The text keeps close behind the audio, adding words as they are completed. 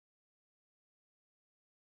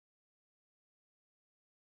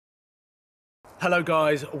Hello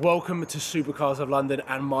guys, welcome to Supercars of London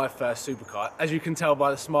and my first supercar. As you can tell by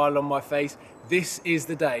the smile on my face, this is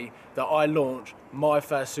the day that I launch my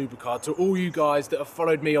first supercar. To all you guys that have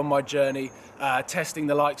followed me on my journey, testing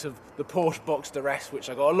the likes of the Porsche Boxster S, which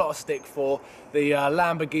I got a lot of stick for, the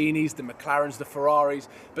Lamborghinis, the McLarens, the Ferraris,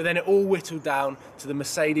 but then it all whittled down to the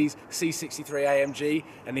Mercedes C63 AMG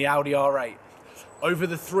and the Audi R8. Over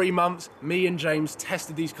the 3 months, me and James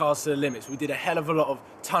tested these cars to the limits. We did a hell of a lot of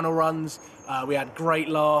tunnel runs, we had great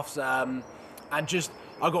laughs, and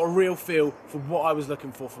I got a real feel for what I was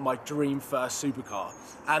looking for my dream first supercar.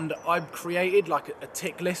 And I created like a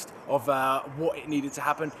tick list of what it needed to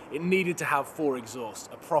happen. It needed to have 4 exhausts.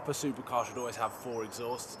 A proper supercar should always have 4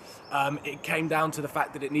 exhausts. It came down to the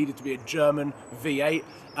fact that it needed to be a German V8,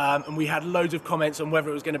 and we had loads of comments on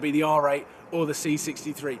whether it was going to be the R8 or the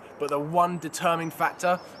C63. But the one determining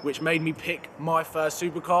factor which made me pick my first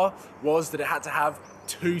supercar was that it had to have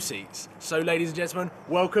 2 seats. So ladies and gentlemen,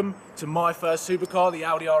 welcome to my first supercar, the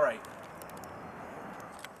Audi R8.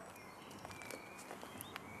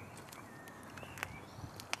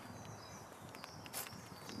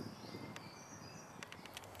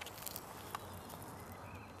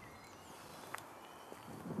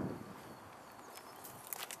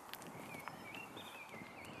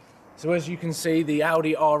 So as you can see, the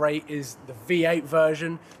Audi R8 is the V8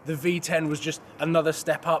 version. The V10 was just another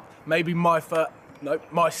step up. Maybe my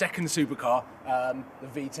second supercar,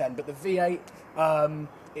 the V10. But the V8,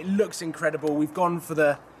 it looks incredible. We've gone for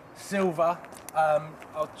the silver.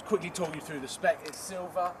 I'll quickly talk you through the spec. It's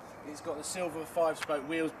silver. It's got the silver 5-spoke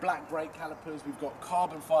wheels, black brake calipers. We've got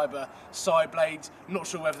carbon fibre side blades. Not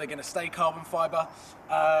sure whether they're going to stay carbon fibre.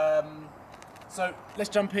 So let's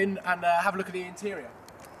jump in and have a look at the interior.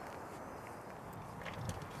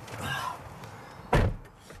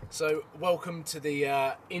 So welcome to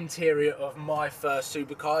the interior of my first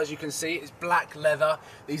supercar. As you can see, it's black leather.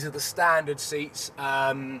 These are the standard seats,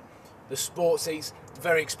 the sport seats.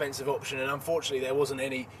 Very expensive option, and unfortunately there wasn't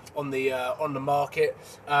any on the market.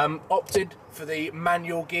 Opted for the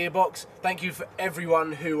manual gearbox. Thank you for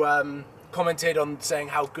everyone who commented on saying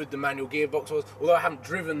how good the manual gearbox was. Although I haven't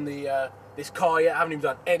driven this car yet, I haven't even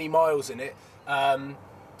done any miles in it.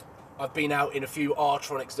 I've been out in a few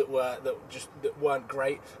R-tronics that weren't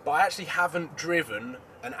great, but I actually haven't driven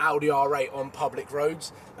an Audi R8 on public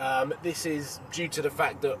roads. This is due to the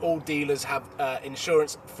fact that all dealers have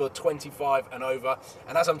insurance for 25 and over,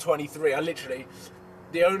 and as I'm 23, I literally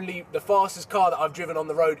the fastest car that I've driven on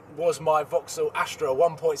the road was my Vauxhall Astra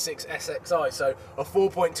 1.6 SXI. So a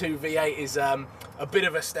 4.2 V8 is a bit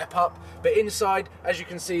of a step up. But inside, as you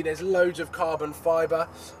can see, there's loads of carbon fibre.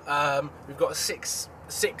 We've got a six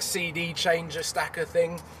CD changer stacker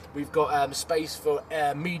thing. We've got space for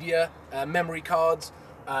media, memory cards,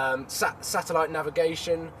 satellite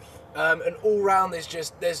navigation, and all round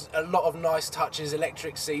there's a lot of nice touches,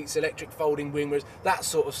 electric seats, electric folding wing mirrors, that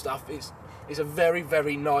sort of stuff. It's a very,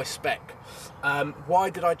 very nice spec. Why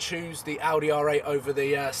did I choose the Audi R8 over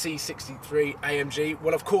the C63 AMG?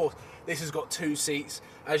 Well, of course, this has got 2 seats.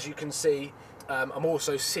 As you can see, I'm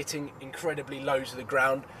also sitting incredibly low to the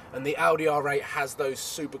ground, and the Audi R8 has those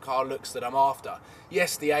supercar looks that I'm after.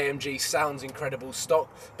 Yes, the AMG sounds incredible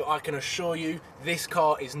stock, but I can assure you this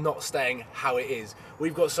car is not staying how it is.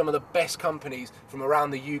 We've got some of the best companies from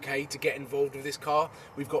around the UK to get involved with this car.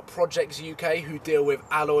 We've got Projects UK who deal with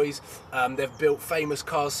alloys. They've built famous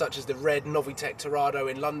cars such as the red Novitec Torado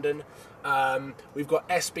in London. We've got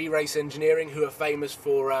SB Race Engineering who are famous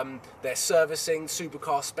for their servicing,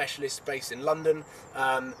 supercar specialists based in London.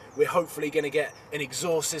 We're hopefully going to get an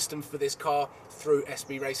exhaust system for this car through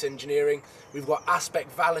SB Race Engineering. We've got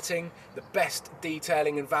Aspect Valeting, the best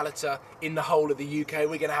detailing and valeter in the whole of the UK.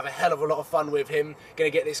 We're going to have a hell of a lot of fun with him.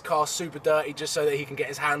 Going to get this car super dirty just so that he can get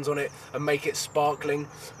his hands on it and make it sparkling.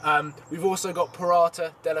 We've also got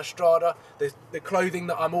Pirata della Strada, the clothing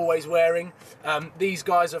that I'm always wearing. These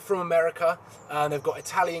guys are from America, and they've got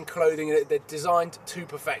Italian clothing. They're designed to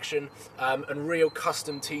perfection, and real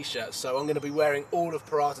custom t-shirts. So I'm going to be wearing all of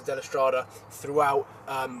Pirata della Strada throughout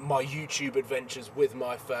my YouTube adventures with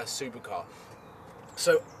my first supercar.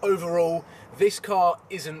 So overall, this car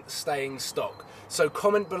isn't staying stock. So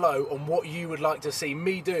comment below on what you would like to see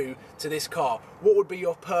me do to this car. What would be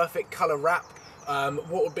your perfect colour wrap?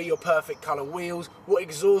 What would be your perfect colour wheels? What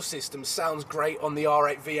exhaust system sounds great on the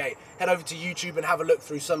R8 V8? Head over to YouTube and have a look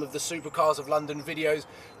through some of the Supercars of London videos,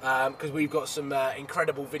 because we've got some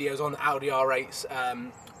incredible videos on Audi R8s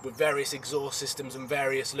with various exhaust systems and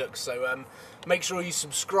various looks. So make sure you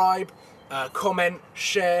subscribe. comment,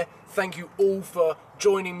 share. Thank you all for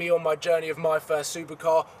joining me on my journey of my first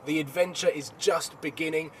supercar. The adventure is just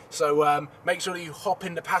beginning, so make sure that you hop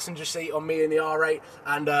in the passenger seat on me in the R8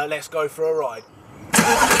 and let's go for a ride.